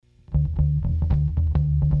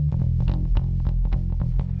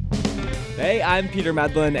Hey, I'm Peter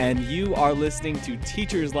Medlin, and you are listening to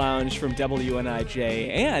Teachers Lounge from WNIJ.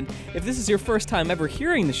 And if this is your first time ever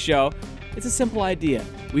hearing the show, it's a simple idea.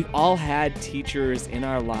 We've all had teachers in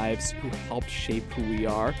our lives who helped shape who we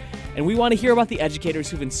are, and we want to hear about the educators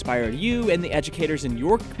who've inspired you and the educators in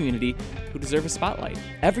your community who deserve a spotlight.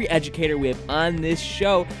 Every educator we have on this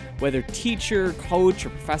show, whether teacher, coach,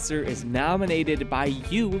 or professor, is nominated by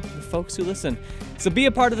you, the folks who listen. So be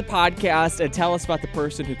a part of the podcast and tell us about the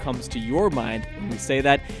person who comes to your mind when we say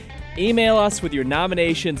that. Email us with your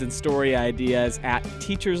nominations and story ideas at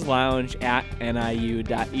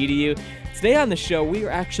teacherslounge@niu.edu. Today on the show, we are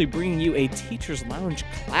actually bringing you a Teachers Lounge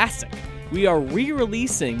classic. We are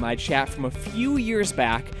re-releasing my chat from a few years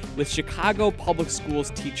back with Chicago Public Schools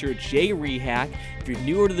teacher Jay Rehak. If you're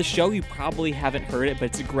newer to the show, you probably haven't heard it, but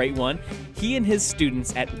it's a great one. He and his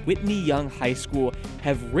students at Whitney Young High School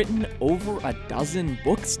have written over a dozen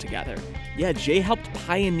books together. Yeah, Jay helped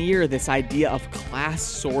pioneer this idea of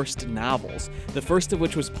class-sourced novels, the first of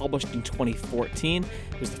which was published in 2014.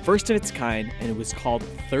 It was the first of its kind, and it was called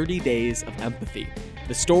 30 Days of Empathy.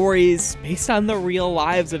 The stories, based on the real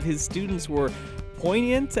lives of his students, were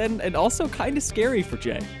poignant and also kind of scary for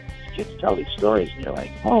Jay. Kids tell these stories, and you're like,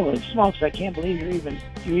 "Holy smokes! I can't believe you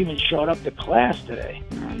even showed up to class today."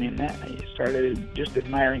 You know what I mean? That I started just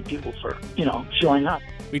admiring people for showing up.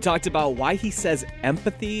 We talked about why he says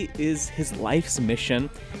empathy is his life's mission,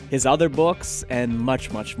 his other books, and much,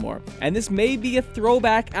 much more. And this may be a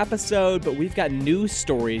throwback episode, but we've got new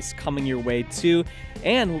stories coming your way too.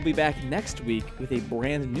 And we'll be back next week with a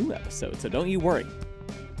brand new episode, so don't you worry.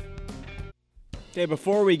 Okay,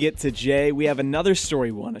 before we get to Jay, we have another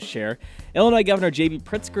story we want to share. Illinois Governor J.B.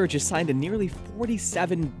 Pritzker just signed a nearly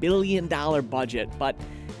 $47 billion budget, but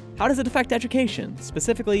how does it affect education,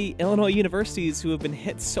 specifically Illinois universities who have been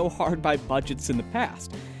hit so hard by budgets in the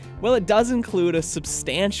past? Well, it does include a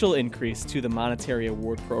substantial increase to the Monetary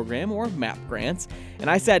Award Program, or MAP grants, and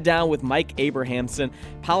I sat down with Mike Abrahamson,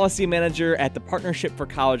 policy manager at the Partnership for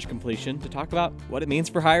College Completion, to talk about what it means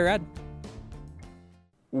for higher ed.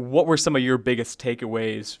 What were some of your biggest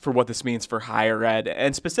takeaways for what this means for higher ed,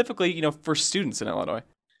 and specifically, for students in Illinois?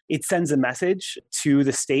 It sends a message to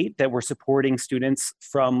the state that we're supporting students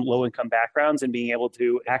from low-income backgrounds and being able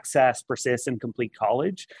to access, persist, and complete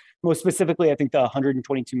college. Most specifically, I think the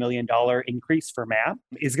 $122 million increase for MAP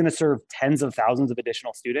is going to serve tens of thousands of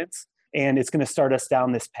additional students, and it's going to start us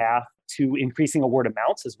down this path to increasing award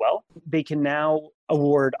amounts as well. They can now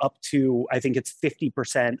award up to, I think it's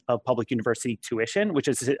 50% of public university tuition, which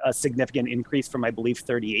is a significant increase from, I believe,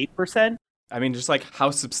 38%. I mean, just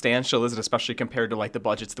how substantial is it, especially compared to the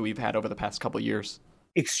budgets that we've had over the past couple of years?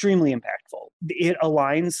 Extremely impactful. It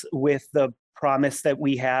aligns with the promise that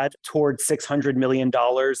we had towards $600 million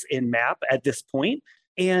in MAP at this point.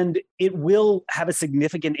 And it will have a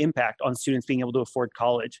significant impact on students being able to afford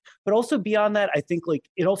college. But also beyond that, I think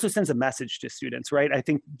it also sends a message to students, right? I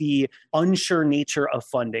think the unsure nature of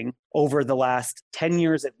funding over the last 10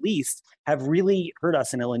 years at least have really hurt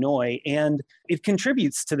us in Illinois. And it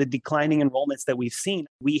contributes to the declining enrollments that we've seen.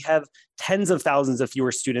 We have tens of thousands of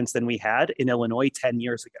fewer students than we had in Illinois 10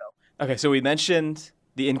 years ago. Okay, so we mentioned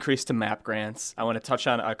the increase to MAP grants. I want to touch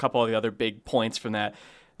on a couple of the other big points from that.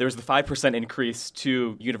 There was the 5% increase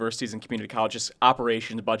to universities and community colleges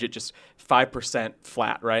operations budget, just 5%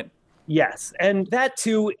 flat, right? Yes. And that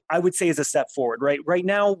too, I would say, is a step forward, right? Right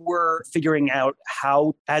now, we're figuring out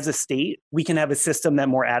how, as a state, we can have a system that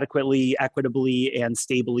more adequately, equitably, and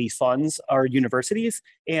stably funds our universities.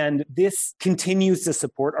 And this continues to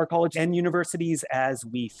support our college and universities as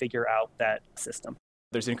we figure out that system.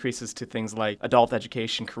 There's increases to things like adult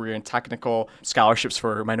education, career and technical, scholarships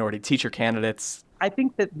for minority teacher candidates. I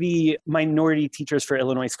think that the Minority Teachers for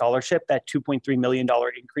Illinois Scholarship, that $2.3 million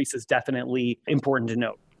increase, is definitely important to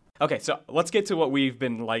note. Okay, so let's get to what we've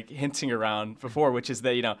been hinting around before, which is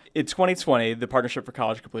that, in 2020, the Partnership for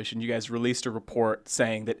College Completion, you guys released a report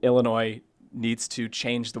saying that Illinois needs to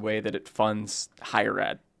change the way that it funds higher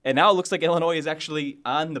ed. And now it looks like Illinois is actually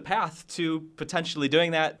on the path to potentially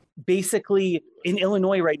doing that. Basically, in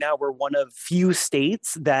Illinois right now, we're one of few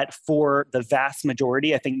states that for the vast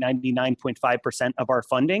majority, I think 99.5% of our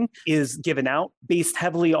funding is given out based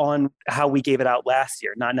heavily on how we gave it out last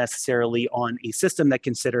year, not necessarily on a system that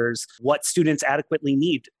considers what students adequately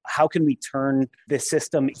need. How can we turn this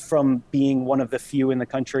system from being one of the few in the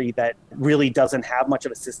country that really doesn't have much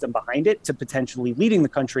of a system behind it to potentially leading the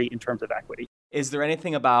country in terms of equity? Is there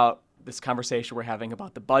anything about this conversation we're having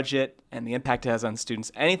about the budget and the impact it has on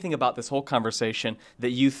students, anything about this whole conversation that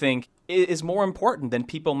you think is more important than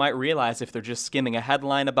people might realize if they're just skimming a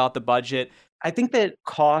headline about the budget? I think that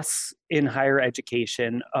costs in higher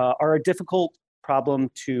education are a difficult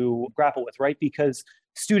problem to grapple with, right? Because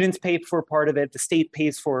students pay for part of it, the state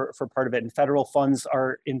pays for part of it, and federal funds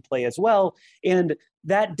are in play as well. And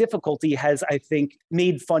that difficulty has, I think,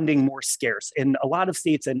 made funding more scarce in a lot of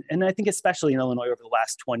states, and I think especially in Illinois over the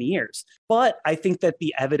last 20 years. But I think that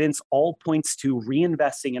the evidence all points to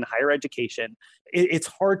reinvesting in higher education. It's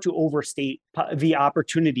hard to overstate the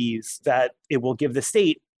opportunities that it will give the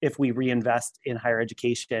state if we reinvest in higher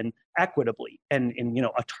education equitably and in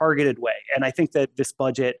a targeted way. And I think that this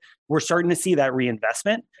budget, we're starting to see that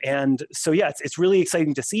reinvestment. And so, yeah, it's really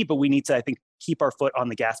exciting to see, but we need to, I think, keep our foot on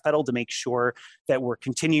the gas pedal to make sure that we're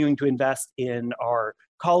continuing to invest in our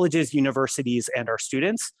colleges, universities, and our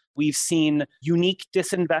students. We've seen unique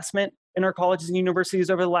disinvestment in our colleges and universities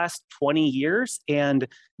over the last 20 years. And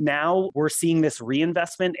now we're seeing this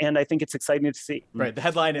reinvestment, and I think it's exciting to see. Right. The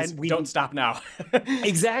headline is don't stop now.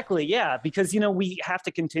 Exactly. Yeah. Because, we have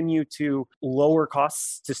to continue to lower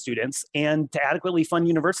costs to students and to adequately fund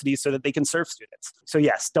universities so that they can serve students. So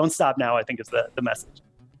yes, don't stop now, I think is the message.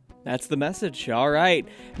 That's the message. All right.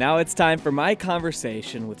 Now it's time for my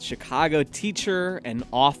conversation with Chicago teacher and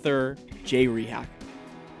author Jay Rehak.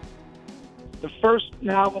 The first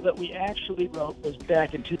novel that we actually wrote was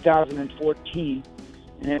back in 2014,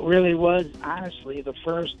 and it really was, honestly, the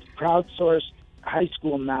first crowdsourced high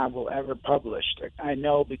school novel ever published. I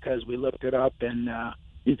know because we looked it up, and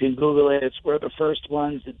you can Google it. It's we're the first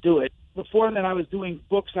ones to do it. Before that, I was doing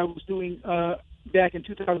books. I was doing, back in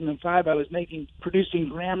 2005, I was producing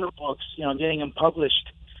grammar books, getting them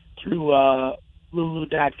published through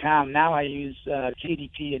Lulu.com. Now I use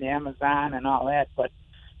KDP and Amazon and all that, but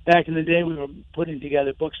back in the day, we were putting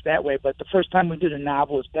together books that way. But the first time we did a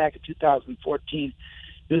novel was back in 2014.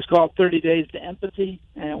 It was called 30 Days to Empathy,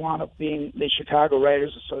 and it wound up being the Chicago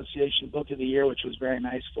Writers Association Book of the Year, which was very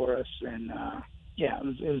nice for us. And,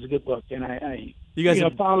 it was a good book. And I you guys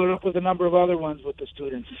followed up with a number of other ones with the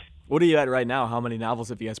students. What are you at right now? How many novels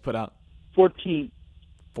have you guys put out? 14.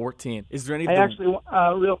 14. Is there any? Actually,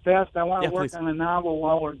 real fast, I want to work please. on a novel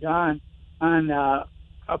while we're gone on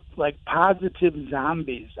like positive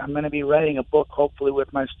zombies. I'm going to be writing a book, hopefully,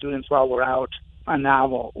 with my students while we're out, a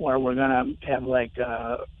novel where we're going to have like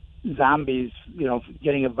zombies,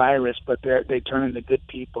 getting a virus, but they turn into good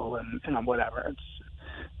people and whatever.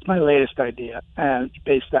 It's my latest idea,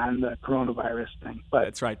 based on the coronavirus thing. But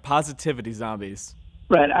that's right, positivity zombies.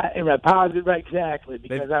 Right, positive, right, exactly,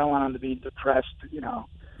 because I don't want them to be depressed,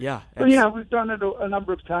 Yeah. But, we've done it a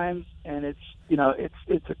number of times, and it's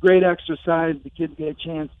a great exercise. The kids get a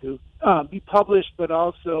chance to be published, but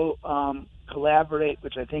also collaborate,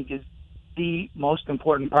 which I think is the most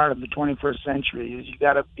important part of the 21st century. Is you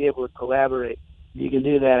got to be able to collaborate. If you can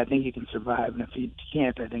do that, I think you can survive, and if you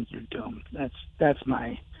can't, I think you're doomed. That's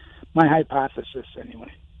my hypothesis,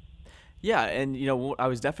 anyway. Yeah, and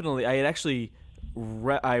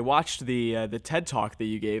I watched the TED Talk that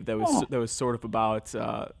you gave that was sort of about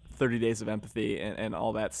 30 Days of Empathy and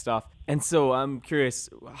all that stuff. And so I'm curious,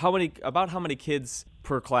 how many kids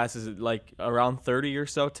per class? Is it like around 30 or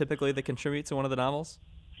so typically that contribute to one of the novels?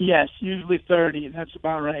 Yes, usually 30. That's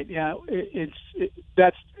about right. Yeah,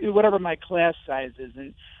 that's whatever my class size is.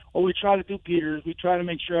 And what we try to do, Peter, is we try to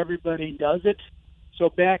make sure everybody does it. So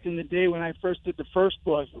back in the day when I first did the first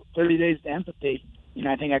book, 30 Days to Empathy,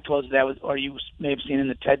 I think I told you that was, or you may have seen in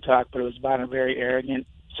the TED Talk, but it was about a very arrogant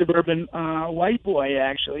suburban white boy,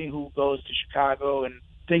 actually, who goes to Chicago and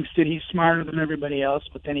thinks that he's smarter than everybody else,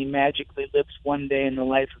 but then he magically lives one day in the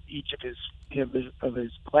life of each of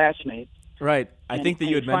his classmates. Right. I think that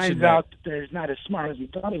you had mentioned that. Finds out that he's not as smart as he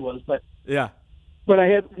thought he was, but yeah. But I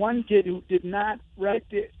had one kid who did not write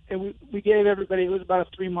it. We gave everybody, it was about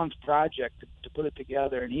a 3-month project to put it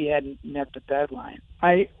together, and he hadn't met the deadline.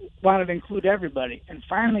 I wanted to include everybody, and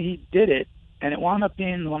finally he did it, and it wound up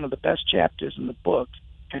being one of the best chapters in the book.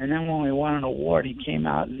 And then when we won an award, he came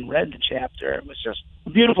out and read the chapter. It was just a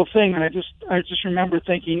beautiful thing, and I just remember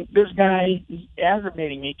thinking, this guy is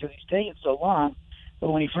aggravating me because he's taking so long.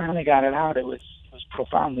 But when he finally got it out, it was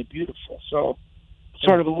profoundly beautiful. So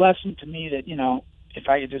sort of a lesson to me that, if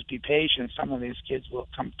I could just be patient, some of these kids will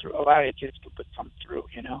come through. A lot of kids could come through,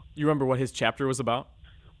 You remember what his chapter was about?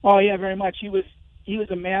 Oh, yeah, very much. He was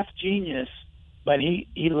a math genius, but he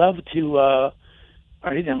loved to, or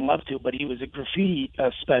he didn't love to, but he was a graffiti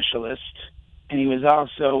specialist, and he was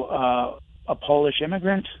also a Polish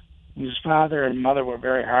immigrant. His father and mother were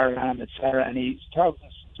very hard on him, et cetera, and he tells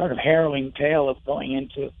this sort of harrowing tale of going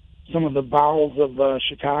into some of the bowels of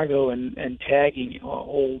Chicago and tagging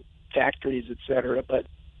old factories, et cetera. But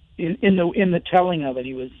in the telling of it,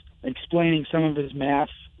 he was explaining some of his math,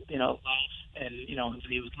 life and if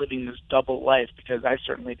he was living this double life, because I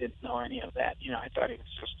certainly didn't know any of that. I thought I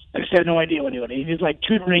just had no idea what he was. He was like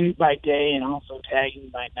tutoring by day and also tagging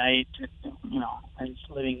by night, and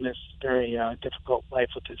living this very difficult life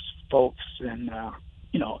with his folks and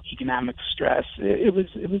economic stress. It was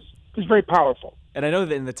very powerful. And I know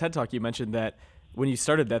that in the TED Talk you mentioned that when you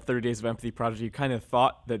started that 30 Days of Empathy project, you kind of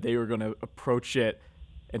thought that they were going to approach it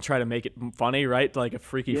and try to make it funny, right? Like a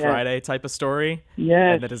Freaky Friday type of story.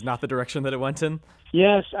 Yes. And that is not the direction that it went in.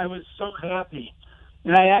 Yes, I was so happy.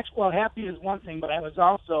 And happy is one thing, but I was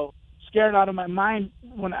also scared out of my mind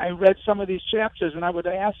when I read some of these chapters, and I would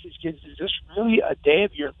ask these kids, is this really a day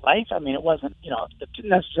of your life? I mean, it wasn't,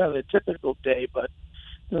 necessarily a typical day, but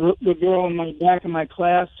the girl in my back of my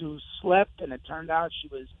class who slept, and it turned out she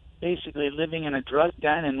was basically living in a drug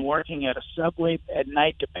den and working at a Subway at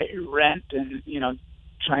night to pay rent, and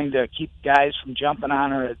trying to keep guys from jumping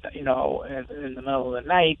on her, in the middle of the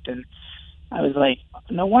night. And I was like,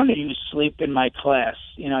 no wonder you sleep in my class.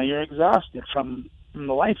 You're exhausted from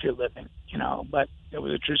the life you're living. But it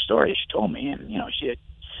was a true story. She told me, and she had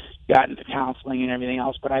gotten into counseling and everything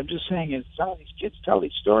else. But I'm just saying, is some of these kids tell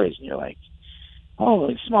these stories, and you're like,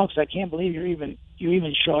 holy smokes, I can't believe you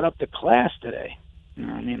even showed up to class today.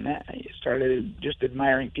 I started just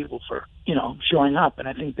admiring people for, showing up. And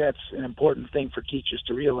I think that's an important thing for teachers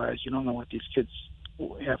to realize. You don't know what these kids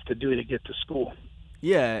have to do to get to school.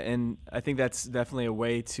 Yeah, and I think that's definitely a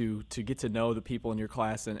way to get to know the people in your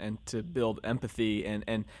class and to build empathy.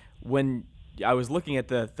 And when I was looking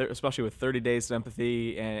at especially with 30 Days of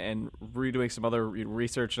Empathy and redoing some other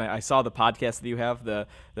research, and I saw the podcast that you have, the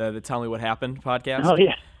Tell Me What Happened podcast. Oh,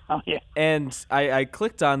 yeah. Oh, yeah. And I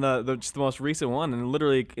clicked on just the most recent one, and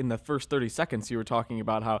literally in the first 30 seconds you were talking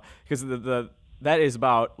about how, because that is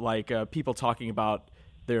about like people talking about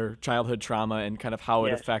their childhood trauma and kind of how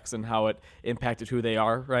it affects and how it impacted who they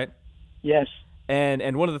are, right? Yes.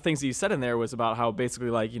 And one of the things that you said in there was about how basically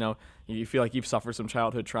like, you feel like you've suffered some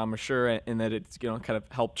childhood trauma, sure, and that it's, kind of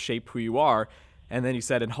helped shape who you are. And then you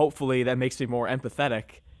said, and hopefully that makes me more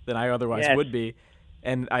empathetic than I otherwise would be.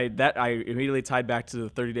 And I immediately tied back to the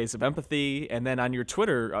 30 Days of Empathy. And then on your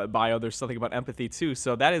Twitter bio, there's something about empathy too.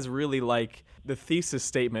 So that is really like the thesis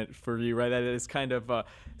statement for you, right? That is kind of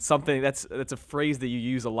something that's a phrase that you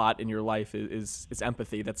use a lot in your life is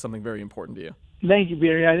empathy. That's something very important to you. Thank you,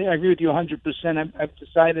 Barry. I agree with you 100%. I've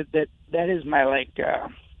decided that is my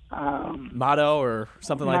motto or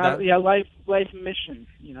something like that. Yeah, life mission.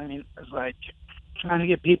 It's like trying to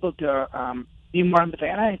get people to be more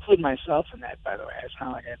empathetic. And I include myself in that, by the way. It's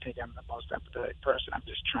not like I think I'm the most empathetic person. I'm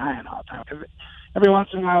just trying all the time. Because every once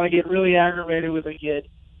in a while I get really aggravated with a kid,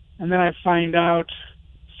 and then I find out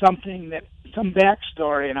some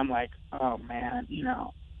backstory, and I'm like, oh man,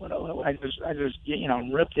 I just get,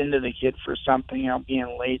 ripped into the kid for something,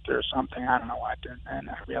 being late or something, I don't know what, and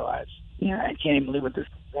I realize, I can't even believe what this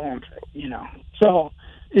is going through, So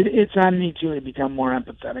it's on me too to become more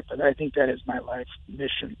empathetic, but I think that is my life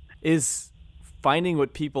mission. Is finding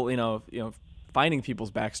what people, finding people's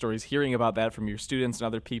backstories, hearing about that from your students and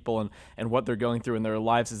other people and what they're going through in their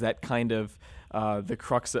lives, is that kind of the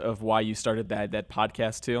crux of why you started that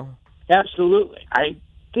podcast too? Absolutely. I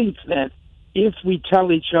think that if we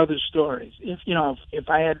tell each other stories, if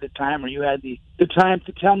I had the time or you had the time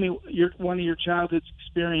to tell me one of your childhood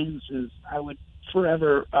experiences, I would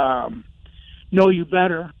forever know you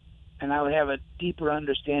better, and I would have a deeper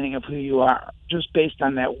understanding of who you are, just based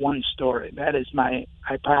on that one story. That is my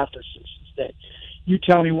hypothesis, is that you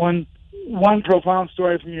tell me one profound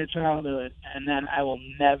story from your childhood, and then I will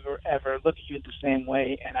never, ever look at you the same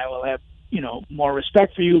way, and I will have, more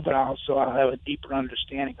respect for you, but also I'll have a deeper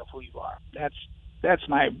understanding of who you are. That's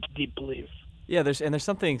my deep belief. Yeah, there's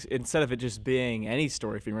something, instead of it just being any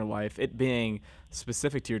story from your life, it being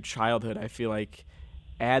specific to your childhood, I feel like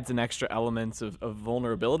adds an extra element of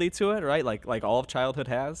vulnerability to it, right? Like all of childhood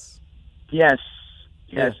has. Yes.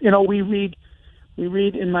 We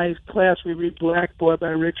read in my class, we read Black Boy by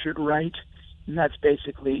Richard Wright, and that's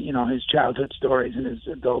basically, his childhood stories and his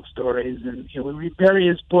adult stories. And, we read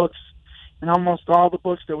various books, and almost all the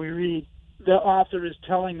books that we read, the author is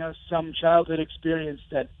telling us some childhood experience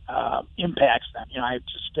that impacts them. I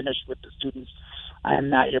just finished with the students, I Am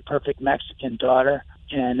Not Your Perfect Mexican Daughter,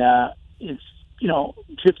 and it's,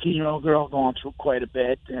 15-year-old girl going through quite a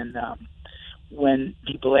bit. And when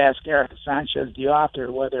people ask Erica Sanchez, the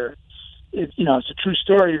author, whether it's a true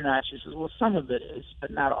story or not, she says, well, some of it is, but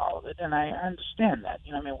not all of it. And I understand that.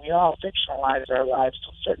 We all fictionalize our lives to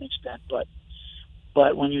a certain extent, but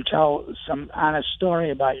when you tell some honest story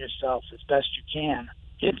about yourself as best you can,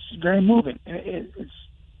 it's very moving.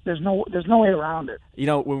 There's no way around it.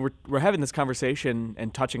 When we're having this conversation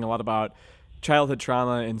and touching a lot about childhood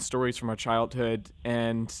trauma and stories from our childhood.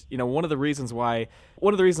 And, one of the reasons why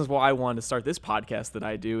I wanted to start this podcast that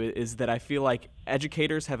I do is that I feel like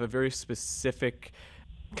educators have a very specific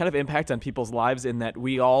kind of impact on people's lives, in that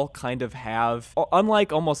we all kind of have,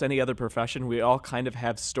 unlike almost any other profession, we all kind of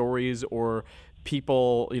have stories or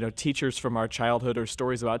people, teachers from our childhood, or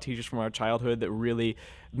stories about teachers from our childhood that really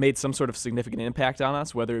made some sort of significant impact on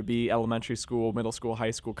us, whether it be elementary school, middle school,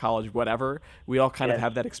 high school, college, whatever. We all kind of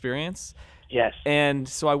have that experience. Yes. And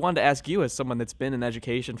so I wanted to ask you, as someone that's been in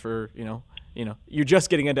education for, you're just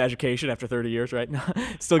getting into education after 30 years, right?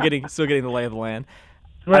 still getting the lay of the land.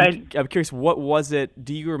 Right. I'm curious, what was it?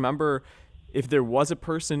 Do you remember if there was a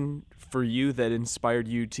person for you that inspired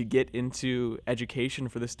you to get into education,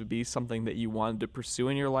 for this to be something that you wanted to pursue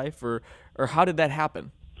in your life, or how did that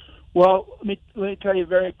happen? Well, let me tell you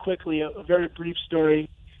very quickly a very brief story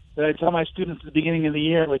that I tell my students at the beginning of the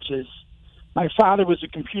year, which is my father was a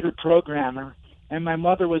computer programmer and my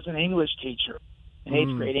mother was an English teacher, an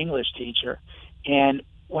eighth grade English teacher. And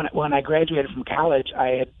when I graduated from college, I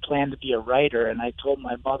had planned to be a writer, and I told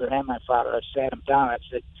my mother and my father, I sat them down, I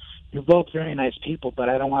said, "You're both very nice people, but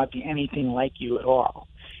I don't want to be anything like you at all."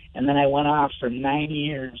 And then I went off for 9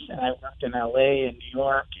 years, and I worked in L.A. and New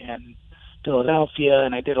York and Philadelphia,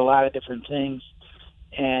 and I did a lot of different things.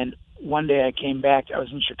 And one day I came back, I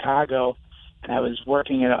was in Chicago, and I was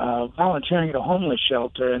working volunteering at a homeless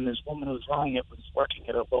shelter, and this woman who was running it was working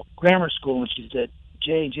at a local grammar school, and she said,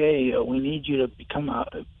 "Jay, we need you to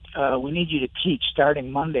we need you to teach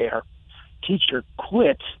starting Monday. Our teacher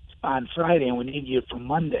quit on Friday, and we need you for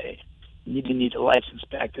Monday. You didn't need a license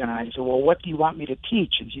back then." And I said, "Well, what do you want me to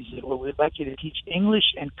teach?" And she said, "Well, we'd like you to teach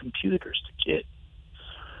English and computers to kids."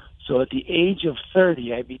 So at the age of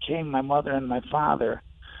 30, I became my mother and my father,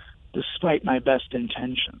 despite my best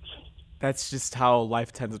intentions. That's just how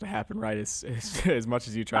life tends to happen, right? As much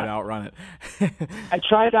as you try to outrun it. I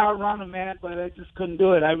tried to outrun them, man, but I just couldn't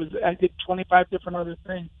do it. I did 25 different other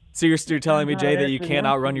things. So you're telling me, Jay, that you can't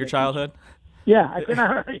outrun your childhood? Yeah, I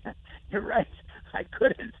couldn't. You're right. I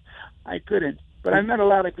couldn't. But I met a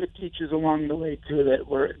lot of good teachers along the way too that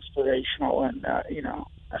were inspirational, and I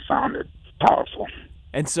found it powerful.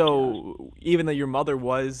 And so, even though your mother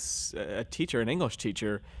was a teacher, an English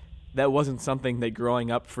teacher, that wasn't something that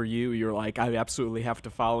growing up for you, you're like, I absolutely have to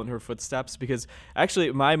follow in her footsteps? Because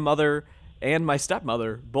actually, my mother and my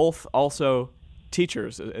stepmother both also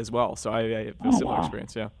teachers as well. So I have a similar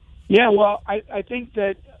experience. Yeah. Yeah. Well, I think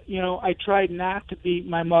that I tried not to be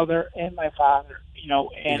my mother and my father.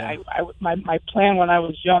 And my plan when I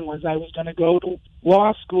was young was I was going to go to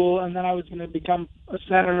law school, and then I was going to become a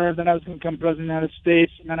senator, then I was going to become president of the United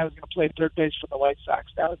States, and then I was going to play third base for the White Sox.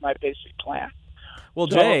 That was my basic plan. Well,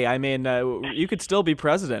 so, Jay, I mean, you could still be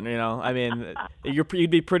president, I mean,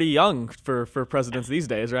 you'd be pretty young for presidents these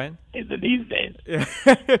days, right? These days.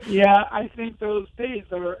 Yeah, I think those days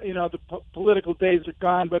are, the political days are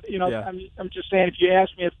gone. But, I'm just saying, if you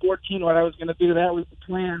asked me at 14 what I was going to do, that was the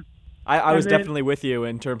plan. I was definitely with you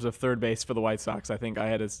in terms of third base for the White Sox. I think I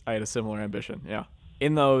had a similar ambition, yeah.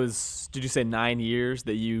 In those, did you say 9 years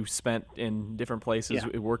that you spent in different places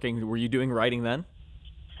working, were you doing writing then?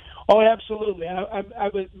 Oh, absolutely.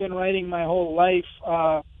 I've been writing my whole life,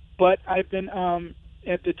 but I've been,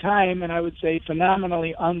 at the time, and I would say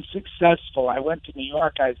phenomenally unsuccessful. I went to New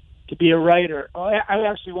York to be a writer. I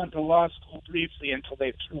actually went to law school briefly until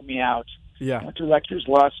they threw me out. Yeah. I went to Rutgers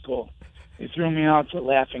Law School. They threw me out for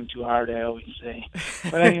laughing too hard, I always say.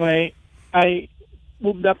 But anyway, I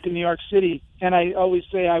moved up to New York City, and I always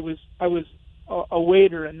say I was a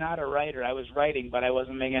waiter and not a writer. I was writing, but I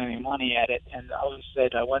wasn't making any money at it. And I always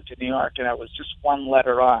said I went to New York, and I was just one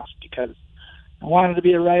letter off because I wanted to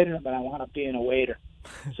be a writer, but I want to be a waiter.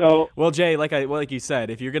 So, well, Jay, like you said,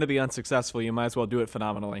 if you're going to be unsuccessful, you might as well do it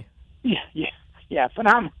phenomenally. Yeah,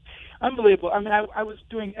 phenomenal, unbelievable. I mean, I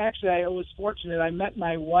was fortunate. I met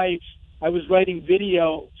my wife. I was writing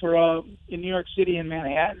video for in New York City and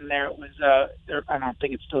Manhattan. There it was. I don't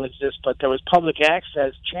think it still exists, but there was public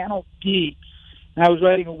access, Channel D, and I was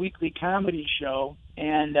writing a weekly comedy show.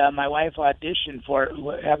 And my wife auditioned for it.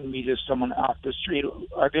 It happened to be just someone off the street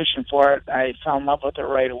auditioned for it. I fell in love with her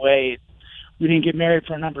right away. We didn't get married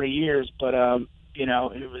for a number of years, but it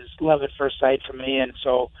was love at first sight for me. And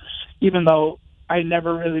so, even though I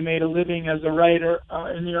never really made a living as a writer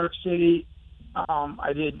in New York City,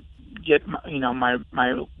 I did get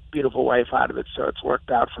my beautiful wife out of it, so it's worked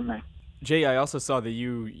out for me. Jay, I also saw that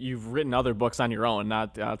you've written other books on your own,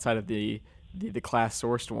 not outside of the class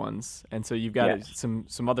sourced ones, and so you've got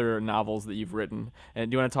some other novels that you've written.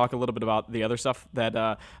 And do you want to talk a little bit about the other stuff that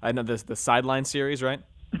I know the Sideline series, right?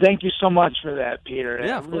 Thank you so much for that, Peter.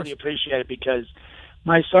 Yeah, I really appreciate it because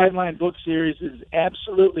My sideline book series is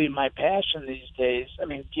absolutely my passion these days. I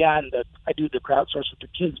mean, beyond that, I do the crowdsource with the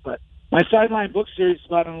kids, but my sideline book series is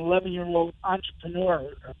about an 11-year-old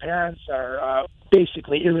entrepreneur. Her parents are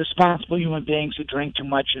basically irresponsible human beings who drink too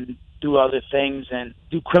much and do other things and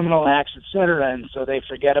do criminal acts, etc. And so they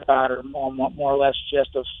forget about her more or less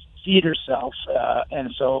just to feed herself. And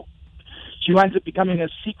so she winds up becoming a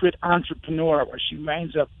secret entrepreneur where she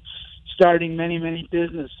winds up starting many, many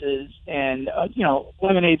businesses, and,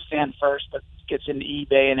 lemonade stand first, but gets into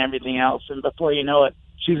eBay and everything else. And before you know it,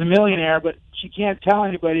 she's a millionaire, but she can't tell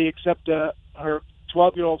anybody except her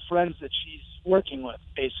 12-year-old friends that she's working with,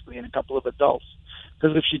 basically, and a couple of adults.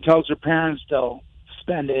 Because if she tells her parents, they'll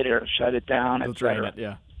spend it or shut it down, They'll etc. drain it,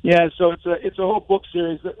 yeah. Yeah, so it's a whole book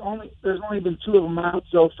series. There's only been 2 of them out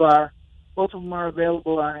so far. Both of them are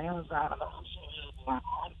available on Amazon and also available on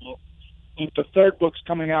Audible. And the third book's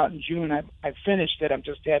coming out in June. I finished it. I'm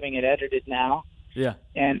just having it edited now. Yeah.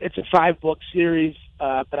 And it's a 5-book series,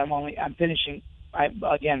 but I'm finishing.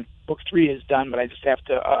 Book 3 is done, but I just have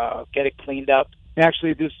to get it cleaned up.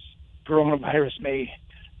 Actually, this coronavirus may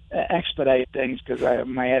expedite things because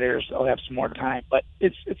my editors will have some more time. But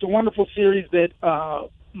it's a wonderful series that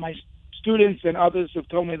my students and others have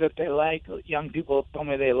told me that they like. Young people have told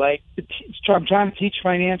me they like. I'm trying to teach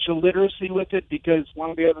financial literacy with it because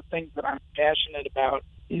one of the other things that I'm passionate about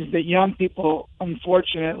is that young people,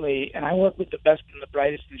 unfortunately, and I work with the best and the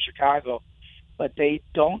brightest in Chicago, but they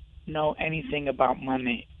don't know anything about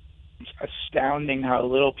money. It's astounding how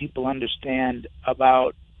little people understand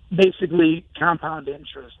about basically compound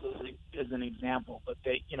interest as an example. But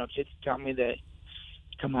kids tell me that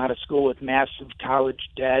come out of school with massive college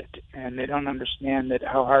debt, and they don't understand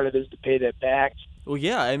how hard it is to pay that back. Well,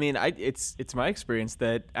 yeah, I mean, it's my experience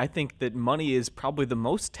that I think that money is probably the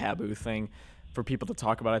most taboo thing for people to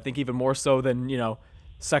talk about. I think even more so than,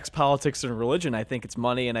 sex, politics, and religion. I think it's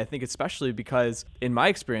money, and I think especially because, in my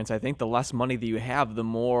experience, I think the less money that you have, the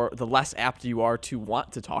less apt you are to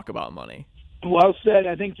want to talk about money. Well said.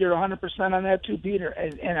 I think you're 100% on that too, Peter.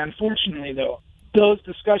 And unfortunately, though, those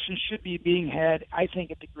discussions should be being had, I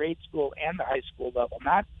think, at the grade school and the high school level,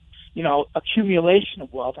 not, accumulation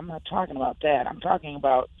of wealth. I'm not talking about that. I'm talking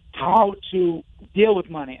about how to deal with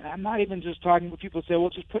money. And I'm not even just talking with people who say, well,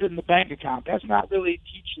 just put it in the bank account. That's not really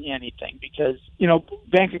teaching you anything because,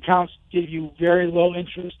 bank accounts give you very low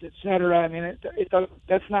interest, et cetera. I mean,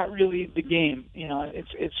 that's not really the game.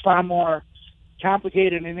 It's far more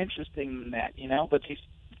complicated and interesting than that, but these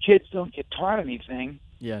kids don't get taught anything.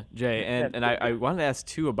 Yeah, Jay, and I wanted to ask,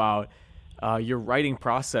 too, about your writing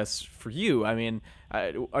process for you. I mean,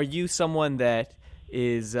 are you someone that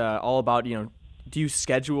is all about, do you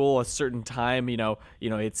schedule a certain time?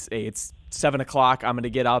 It's 7 o'clock, I'm going to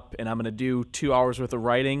get up and I'm going to do 2 hours worth of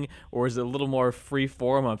writing, or is it a little more free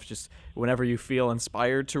form of just whenever you feel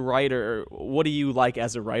inspired to write, or what do you like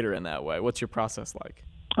as a writer in that way? What's your process like?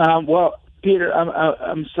 Well, Peter,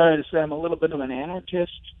 I'm sorry to say I'm a little bit of an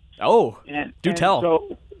anarchist. Oh, do tell.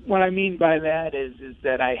 So what I mean by that is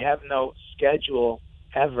that I have no schedule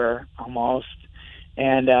ever, almost,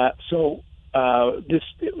 and so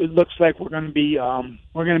it looks like we're going to be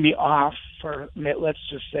off for, let's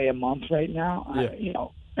just say, a month right now. Yeah.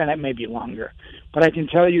 And it may be longer, but I can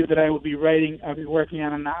tell you that I'll be working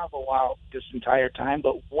on a novel while this entire time.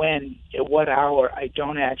 But when, at what hour, I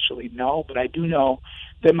don't actually know. But I do know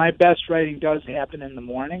that my best writing does happen in the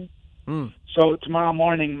morning. So tomorrow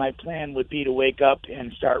morning, my plan would be to wake up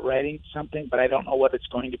and start writing something, but I don't know what it's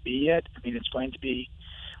going to be yet. I mean,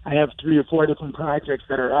 I have 3 or 4 different projects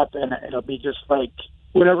that are up, and it'll be just like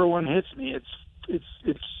whatever one hits me.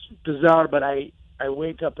 It's bizarre, but I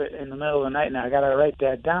wake up in the middle of the night and I got to write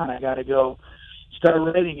that down. I got to go start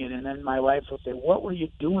writing it, and then my wife will say, "What were you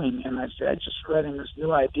doing?" And I said, "I just writing this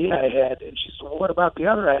new idea I had." And she said, "Well, what about the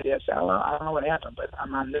other idea?" I said, "I don't know what happened, but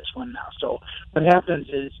I'm on this one now." So what happens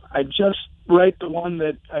is I just write the one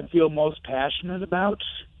that I feel most passionate about.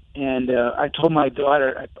 And I told my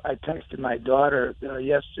daughter, I texted my daughter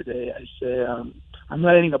yesterday, I said, I'm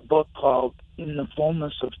writing a book called In the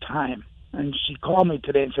Fullness of Time. And she called me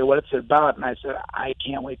today and said, what it's about? And I said, I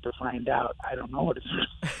can't wait to find out. I don't know what it's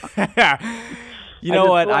about. You know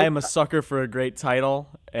what? I am a sucker for a great title,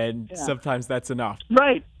 and sometimes that's enough.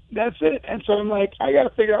 Right. That's it. And so I'm like, I got to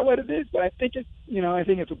figure out what it is. But I think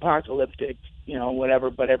it's apocalyptic, whatever,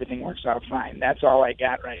 but everything works out fine. That's all I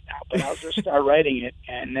got right now. But I'll just start writing it,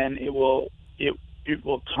 and then it will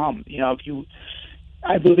come.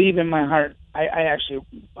 I believe in my heart.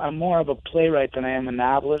 I'm more of a playwright than I am a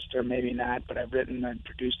novelist, or maybe not, but I've written and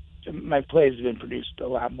produced. My plays have been produced a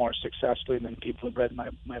lot more successfully than people have read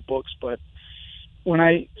my books. But when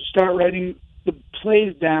I start writing the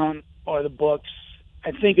plays down or the books,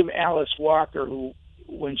 I think of Alice Walker, who,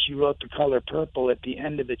 when she wrote The Color Purple, at the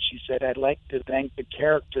end of it, she said, "I'd like to thank the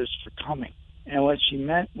characters for coming." And what she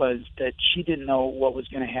meant was that she didn't know what was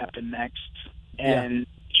going to happen next. And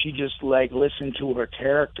she just listened to her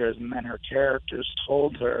characters, and then her characters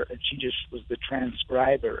told her, and she just was the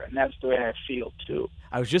transcriber. And that's the way I feel too.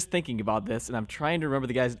 I was just thinking about this, and I'm trying to remember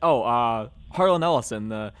the guy's. Harlan Ellison,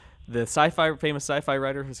 the famous sci-fi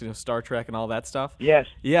writer who's Star Trek and all that stuff. Yes.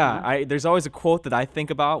 Yeah. There's always a quote that I think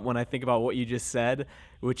about when I think about what you just said,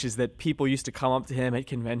 which is that people used to come up to him at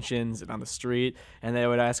conventions and on the street, and they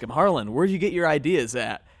would ask him, "Harlan, where do you get your ideas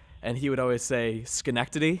at?" And he would always say,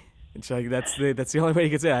 "Schenectady." And so that's the only way you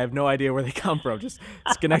could say it. I have no idea where they come from. Just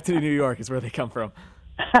Schenectady, New York is where they come from.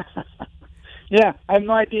 Yeah, I have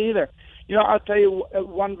no idea either. I'll tell you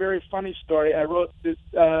one very funny story. I wrote this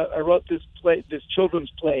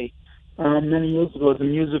children's play many years ago. It was a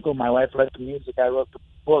musical. My wife wrote the music. I wrote the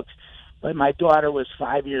book. But my daughter was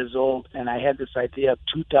 5 years old, and I had this idea of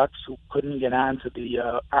two ducks who couldn't get onto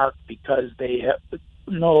the ark because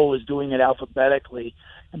Noah was doing it alphabetically.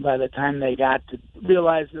 And by the time they got to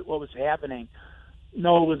realize that what was happening,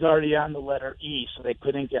 Noah was already on the letter E, so they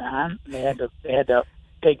couldn't get on. They had to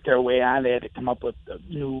take their way on. They had to come up with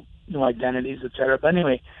new identities, etc. But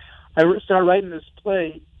anyway, I started writing this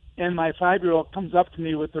play, and my 5-year-old comes up to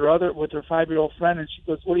me with her 5-year-old friend, and she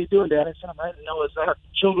goes, "What are you doing, Dad?" I said, "I'm writing Noah's Ark,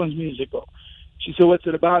 children's musical." She said, "What's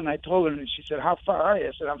it about?" And I told her, and she said, "How far are you?"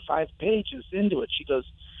 I said, "I'm 5 pages into it." She goes,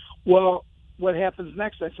 "Well, what happens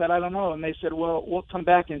next?" I said, "I don't know." And they said, "Well, we'll come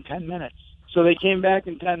back in 10 minutes. So they came back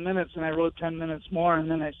in 10 minutes, and I wrote 10 minutes more.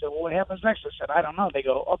 And then I said, "Well, what happens next?" I said, "I don't know." They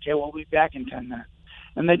go, "Okay, we'll be back in 10 minutes.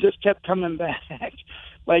 And they just kept coming back.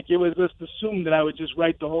 Like it was just assumed that I would just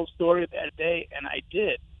write the whole story that day, and I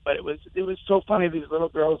did. But it was so funny, these little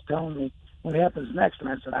girls telling me what happens next. And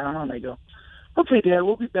I said, "I don't know." And they go, "Okay, Dad,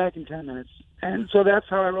 we'll be back in 10 minutes. And so that's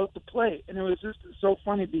how I wrote the play. And it was just so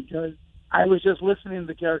funny because I was just listening to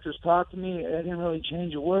the characters talk to me. I didn't really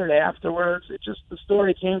change a word afterwards. The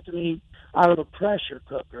story came to me out of a pressure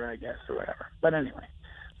cooker, I guess, or whatever. But anyway,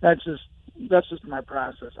 that's just my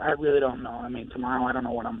process. I really don't know. I mean, tomorrow I don't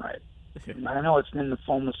know what I'm writing. I know it's in the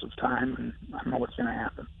fullness of time, and I don't know what's going to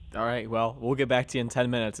happen. All right. Well, we'll get back to you in 10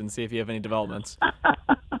 minutes and see if you have any developments.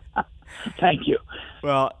 Thank you.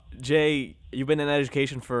 Well, Jay, you've been in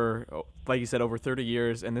education for, like you said, over 30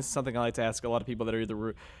 years, and this is something I like to ask a lot of people that are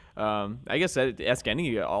either, I guess I'd ask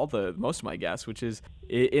most of my guests, which is,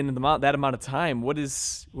 in that amount of time, what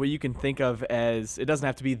you can think of as, it doesn't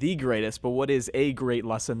have to be the greatest, but what is a great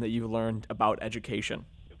lesson that you've learned about education?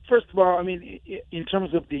 First of all, I mean, in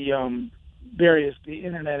terms of the the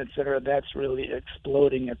internet, et cetera, that's really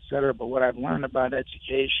exploding, et cetera. But what I've learned about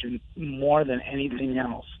education more than anything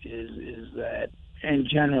else is that, and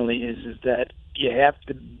generally is that you have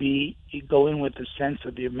to go in with a sense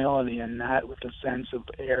of humility and not with a sense of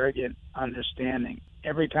arrogant understanding.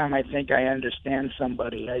 Every time I think I understand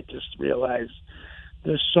somebody, I just realize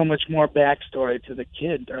there's so much more backstory to the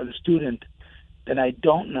kid or the student that I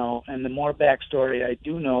don't know, and the more backstory I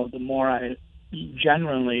do know, the more I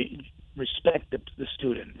generally respect the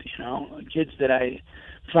student. Kids that I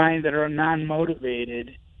find that are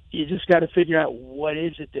non-motivated, you just got to figure out what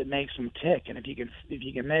is it that makes them tick, and if you can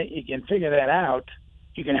figure that out,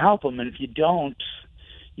 you can help them. And if you don't,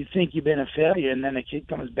 you think you've been a failure, and then a kid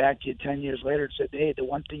comes back to you 10 years later and said, "Hey, the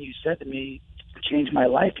one thing you said to me changed my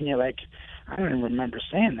life," and you're like, "I don't even remember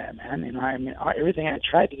saying that, man." I mean, everything I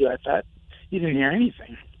tried to do, I thought you didn't hear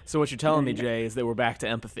anything. So what you're telling me, Jay, is that we're back to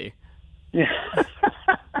empathy. Yeah.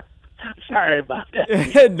 Sorry about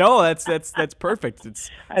that. No, that's perfect. It's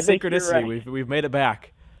synchronicity. Right. We've made it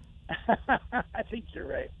back. I think you're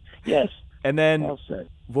right. Yes. And then, well said.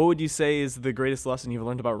 What would you say is the greatest lesson you've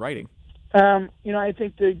learned about writing? I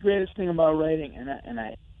think the greatest thing about writing, and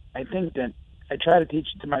I think that I try to teach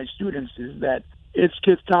it to my students, is that it's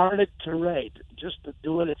cathartic to write. Just to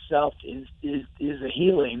do it itself is a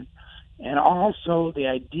healing. And also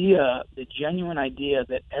the genuine idea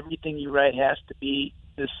that everything you write has to be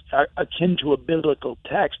akin to a biblical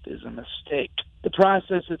text is a mistake. The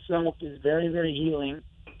process itself is very, very healing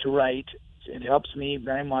to write. It helps me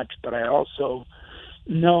very much, but I also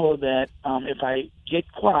know that if I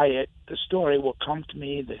get quiet, the story will come to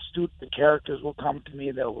me, the characters will come to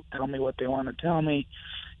me, they'll tell me what they want to tell me.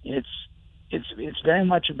 It's very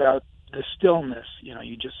much about the stillness.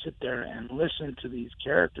 You just sit there and listen to these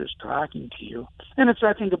characters talking to you. And it's,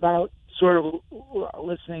 I think, about sort of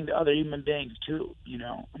listening to other human beings too.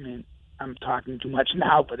 I mean, I'm talking too much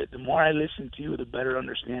now, but the more I listen to you, the better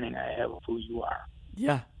understanding I have of who you are.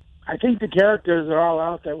 Yeah. I think the characters are all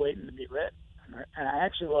out there waiting to be written. And I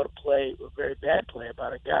actually wrote a very bad play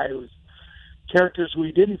about a guy who's characters who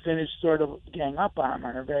he didn't finish sort of gang up on him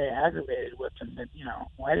and are very aggravated with him that,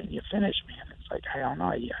 why didn't you finish me? And it's like, I don't know,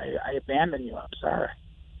 I abandoned you, I'm sorry.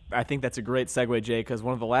 I think that's a great segue, Jay, because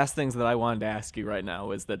one of the last things that I wanted to ask you right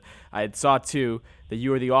now is that I saw, too, that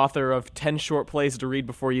you are the author of 10 short plays to read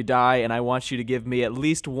before you die, and I want you to give me at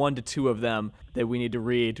least 1 to 2 of them that we need to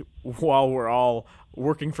read while we're all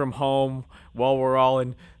working from home, while we're all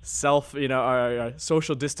in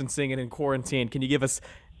social distancing and in quarantine. Can you give us,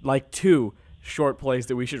 2 short plays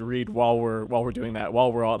that we should read while we're doing that,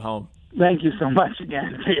 while we're all at home? Thank you so much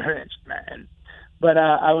again for your interest, man. But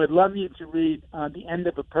I would love you to read The End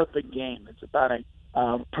of a Perfect Game. It's about a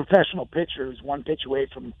professional pitcher who's 1 pitch away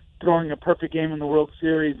from throwing a perfect game in the World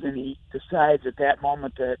Series, and he decides at that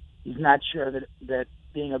moment that he's not sure that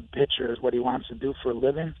being a pitcher is what he wants to do for a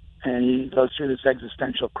living. And he goes through this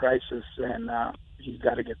existential crisis, and he's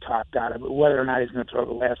got to get talked out of it, whether or not he's going to throw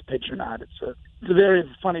the last pitch or not. It's a very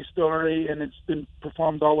funny story, and it's been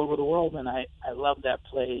performed all over the world, and I love that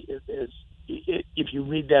play. If you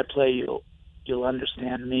read that play, you'll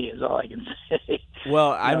understand me, is all I can say.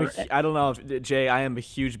 Well, I don't know, Jay, I am a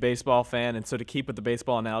huge baseball fan, and so to keep with the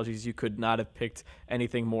baseball analogies, you could not have picked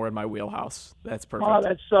anything more in my wheelhouse. That's perfect. Oh,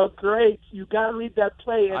 that's so great. You got to read that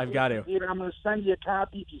play. I've got to. I'm going to send you a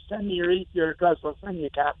copy. If you send me your address, I'll send you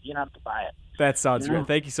a copy. You don't have to buy it. That sounds great.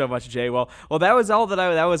 Thank you so much, Jay. Well, that was all that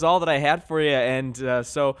I had for you, and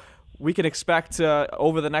so we can expect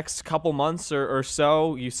over the next couple months or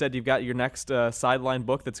so. You said you've got your next Sideline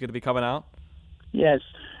book that's going to be coming out. Yes.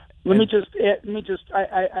 Let me just.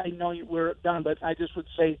 I know we're done, but I just would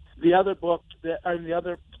say the other book the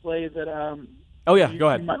other play that. Oh yeah, go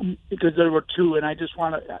ahead. Because there were 2, and I just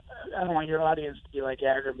want to. I don't want your audience to be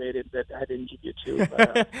aggravated that I didn't give you 2.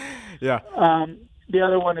 But, yeah. The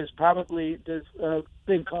other one is probably this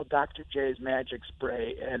thing called Dr. J's Magic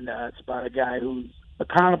Spray, and it's about a guy who's a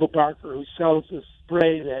carnival barker who sells this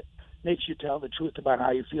spray that makes you tell the truth about how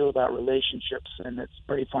you feel about relationships, and it's a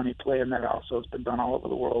pretty funny play, and that also has been done all over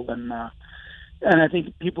the world, and I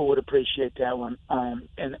think people would appreciate that one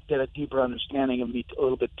and get a deeper understanding of me a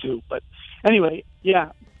little bit too. But anyway,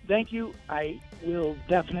 yeah, thank you. I will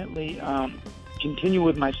definitely continue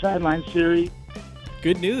with my Sideline series.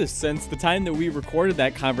 Good news. Since the time that we recorded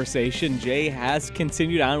that conversation, Jay has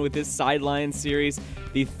continued on with his Sideline series.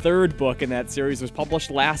 The 3rd book in that series was published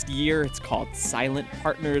last year. It's called Silent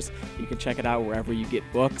Partners. You can check it out wherever you get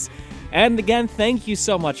books. And again, thank you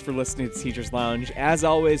so much for listening to Teachers Lounge. As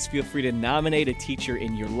always, feel free to nominate a teacher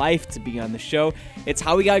in your life to be on the show. It's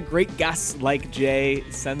how we got great guests like Jay.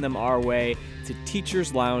 Send them our way to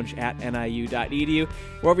teacherslounge@niu.edu.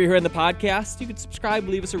 Wherever you're hearing the podcast, you can subscribe,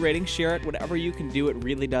 leave us a rating, share it, whatever you can do. It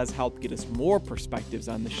really does help get us more perspectives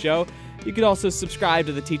on the show. You can also subscribe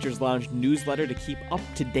to the Teachers Lounge newsletter to keep up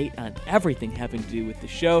to date on everything having to do with the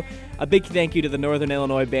show. A big thank you to the Northern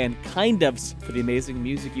Illinois band Kind Ofs for the amazing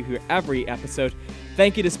music you hear every episode.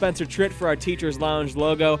 Thank you to Spencer Tritt for our Teachers Lounge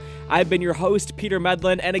logo. I've been your host, Peter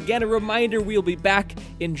Medlin, and again, a reminder, we'll be back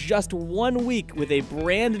in just 1 week with a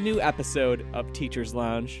brand new episode of Teachers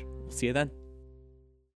Lounge. See you then.